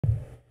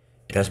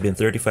It has been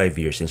 35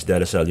 years since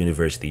Salle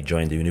University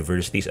joined the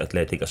Universities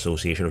Athletic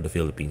Association of the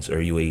Philippines, or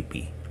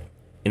UAAP.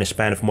 In a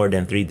span of more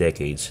than 3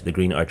 decades, the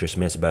Green Archers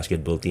men's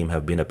basketball team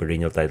have been a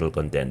perennial title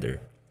contender,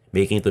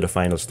 making it to the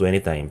finals 20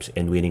 times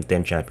and winning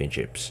 10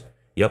 championships.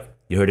 Yup,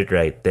 you heard it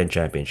right, 10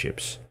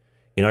 championships.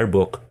 In our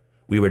book,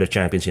 we were the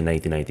champions in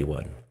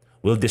 1991.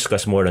 We'll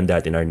discuss more on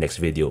that in our next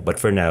video,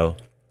 but for now,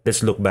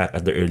 let's look back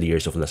at the early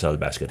years of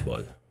LaSalle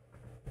basketball.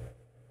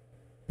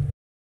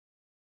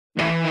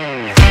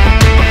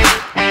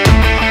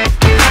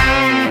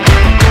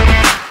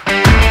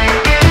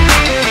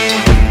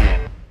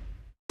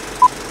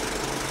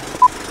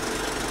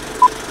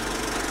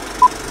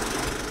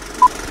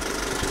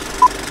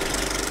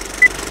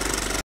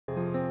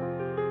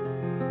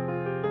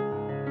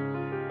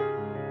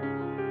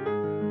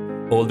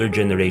 Older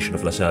generation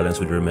of LaSallians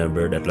would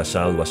remember that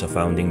LaSalle was a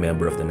founding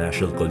member of the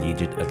National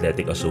Collegiate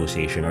Athletic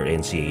Association, or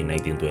NCAA, in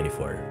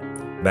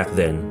 1924. Back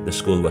then, the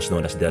school was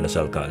known as De La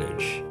Salle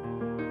College.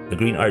 The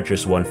Green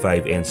Archers won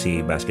 5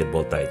 NCAA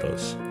basketball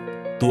titles.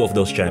 2 of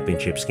those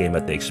championships came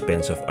at the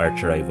expense of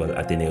arch-rival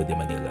Ateneo de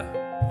Manila.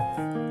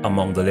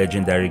 Among the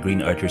legendary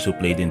Green Archers who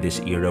played in this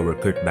era were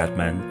Kurt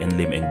Batman and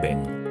Lim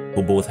Engbeng,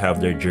 who both have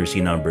their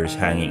jersey numbers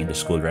hanging in the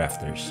school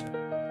rafters.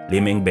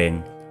 Lim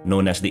Engbeng,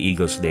 known as the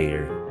Eagle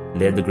Slayer,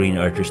 led the Green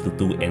Archers to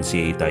 2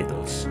 NCAA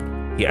titles.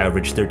 He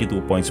averaged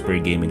 32 points per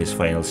game in his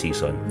final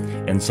season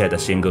and set a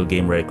single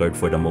game record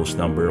for the most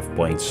number of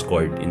points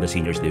scored in the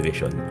seniors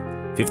division,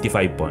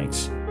 55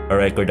 points, a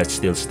record that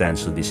still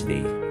stands to this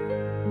day.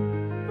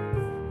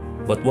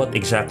 But what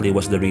exactly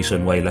was the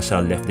reason why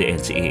LaSalle left the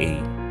NCAA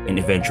and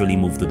eventually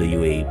moved to the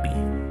UAAP?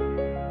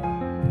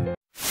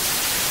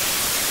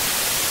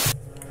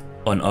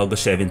 On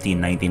August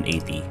 17,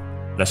 1980,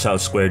 LaSalle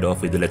squared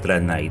off with the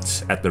Letran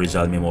Knights at the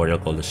Rizal Memorial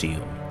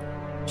Coliseum.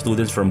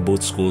 Students from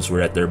both schools were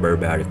at their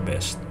barbaric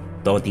best,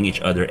 taunting each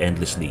other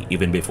endlessly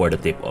even before the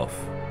tip-off.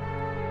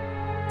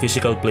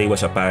 Physical play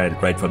was apparent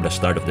right from the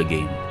start of the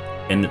game,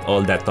 and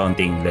all that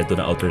taunting led to an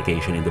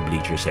altercation in the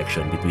bleacher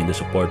section between the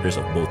supporters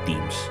of both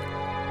teams.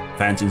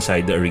 Fans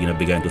inside the arena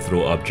began to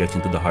throw objects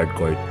into the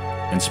hardcourt,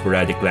 and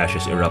sporadic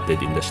clashes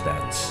erupted in the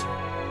stands.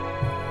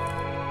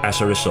 As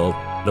a result,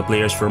 the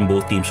players from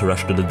both teams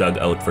rushed to the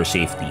dugout for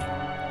safety.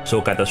 So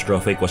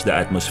catastrophic was the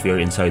atmosphere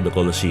inside the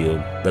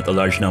Coliseum that a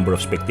large number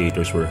of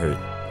spectators were hurt,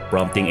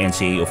 prompting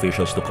NCAA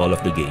officials to call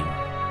off the game.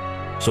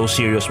 So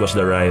serious was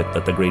the riot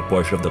that a great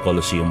portion of the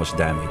Coliseum was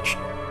damaged.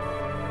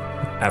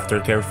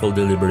 After careful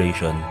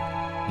deliberation,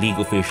 league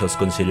officials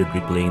considered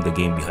replaying the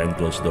game behind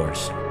closed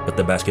doors, but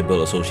the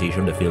Basketball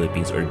Association of the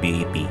Philippines, or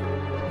BAP,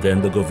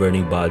 then the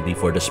governing body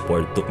for the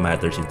sport, took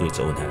matters into its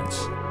own hands,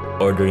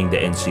 ordering the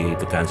NCAA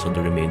to cancel the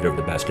remainder of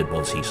the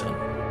basketball season.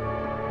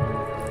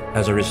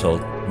 As a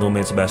result, no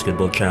men's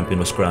basketball champion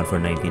was crowned for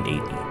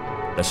 1980.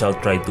 LaSalle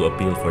tried to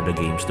appeal for the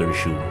games to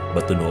resume,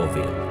 but to no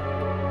avail.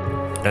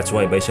 That's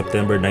why by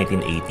September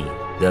 1980,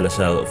 De La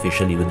Salle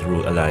officially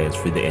withdrew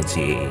alliance with the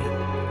NCAA.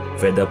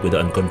 Fed up with the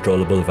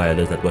uncontrollable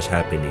violence that was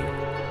happening,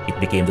 it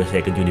became the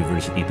second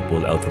university to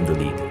pull out from the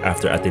league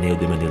after Ateneo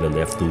de Manila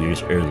left 2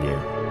 years earlier,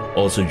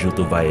 also due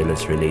to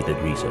violence-related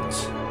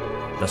reasons.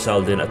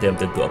 LaSalle then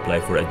attempted to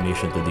apply for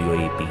admission to the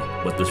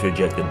UAAP, but was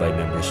rejected by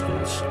member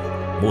schools,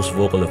 most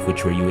vocal of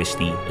which were UST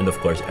and of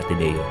course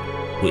Ateneo,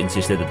 who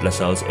insisted that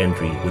LaSalle's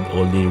entry would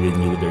only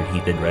renew their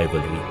heated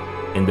rivalry,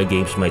 and the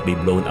games might be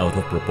blown out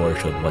of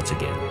proportion once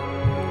again.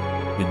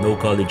 With no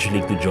college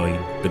league to join,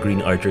 the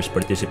Green Archers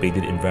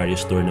participated in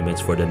various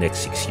tournaments for the next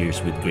 6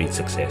 years with great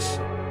success.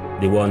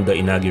 They won the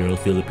inaugural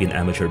Philippine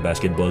Amateur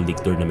Basketball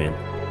League tournament,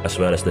 as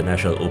well as the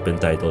National Open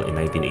title in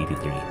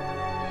 1983.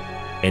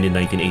 And in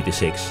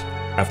 1986,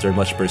 after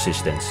much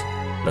persistence,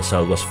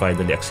 LaSalle was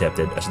finally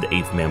accepted as the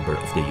 8th member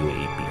of the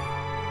UAAP.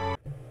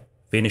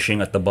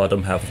 Finishing at the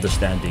bottom half of the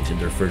standings in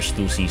their first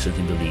 2 seasons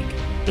in the league,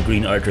 the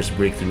Green Archers'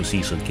 breakthrough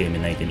season came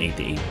in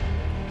 1988.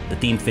 The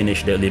team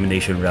finished the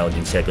elimination round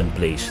in 2nd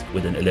place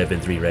with an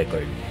 11-3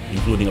 record,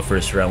 including a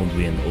first-round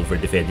win over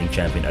defending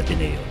champion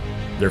Ateneo,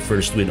 their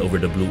first win over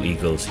the Blue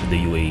Eagles in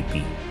the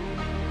UAAP.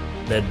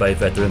 Led by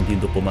veteran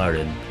Dindo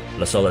Pumaren,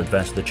 LaSalle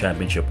advanced to the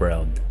championship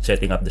round,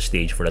 setting up the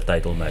stage for a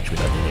title match with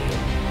Ateneo,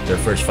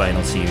 their first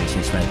final series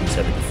since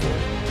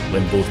 1974,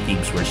 when both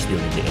teams were still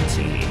in the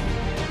NCAA.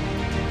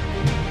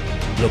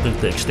 Looking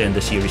to extend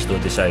the series to a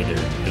decider,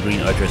 the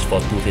Green Archers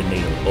fought tooth and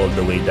nail all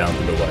the way down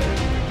to the wire,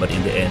 but in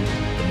the end,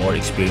 the more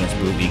experienced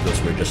Blue Eagles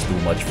were just too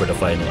much for the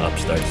final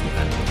upstarts to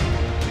handle.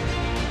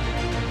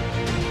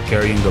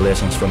 Carrying the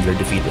lessons from their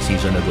defeat a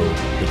season ago,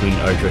 the Green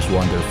Archers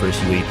won their first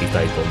UAAP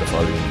title the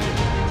following year.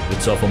 With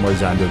sophomore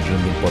Xander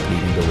Junlimpot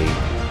leading the way,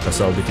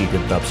 LaSalle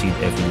defeated top seed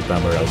FU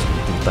Tamaraos in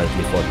 2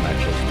 tightly fought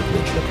matches to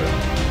clinch the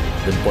crown.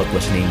 Junlimpot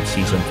was named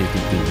Season 52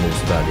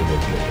 Most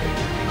Valuable Player.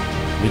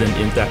 With an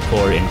intact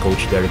core and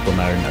coach Derek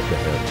Pumaren at the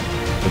helm,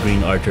 the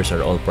Green Archers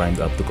are all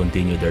primed up to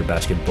continue their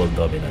basketball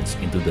dominance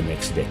into the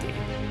next decade.